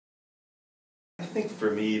think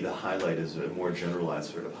for me, the highlight is a more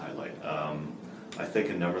generalized sort of highlight. I think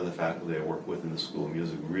a number of the faculty I work with in the School of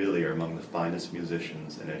Music really are among the finest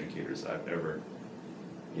musicians and educators I've ever,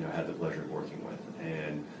 had the pleasure of working with.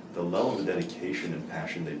 And the level of dedication and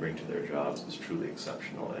passion they bring to their jobs is truly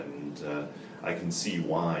exceptional. And I can see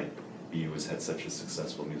why BU has had such a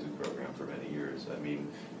successful music program for many years. I mean,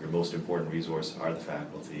 your most important resource are the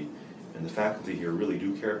faculty, and the faculty here really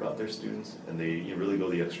do care about their students, and they really go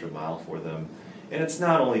the extra mile for them. And it's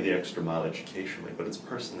not only the extra mile educationally, but it's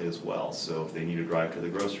personally as well. So if they need a drive to the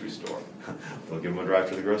grocery store, they'll give them a drive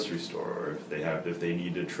to the grocery store. Or if they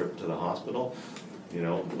need a trip to the hospital,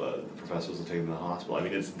 the professors will take them to the hospital. I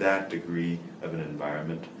mean, it's that degree of an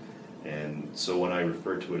environment. And so when I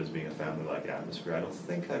refer to it as being a family-like atmosphere, I don't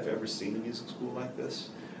think I've ever seen a music school like this.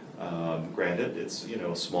 Granted, it's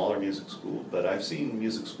a smaller music school, but I've seen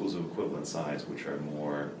music schools of equivalent size which are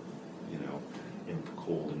more,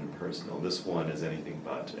 cold and impersonal. This one is anything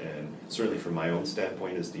but, and certainly from my own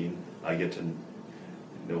standpoint as dean, I get to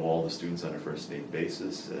know all the students on a first-name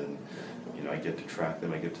basis, and I get to track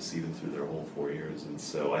them, I get to see them through their whole 4 years, and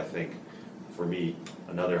so I think for me,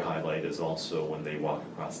 another highlight is also when they walk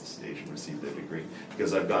across the stage and receive their degree,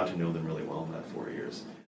 because I've gotten to know them really well in that 4 years.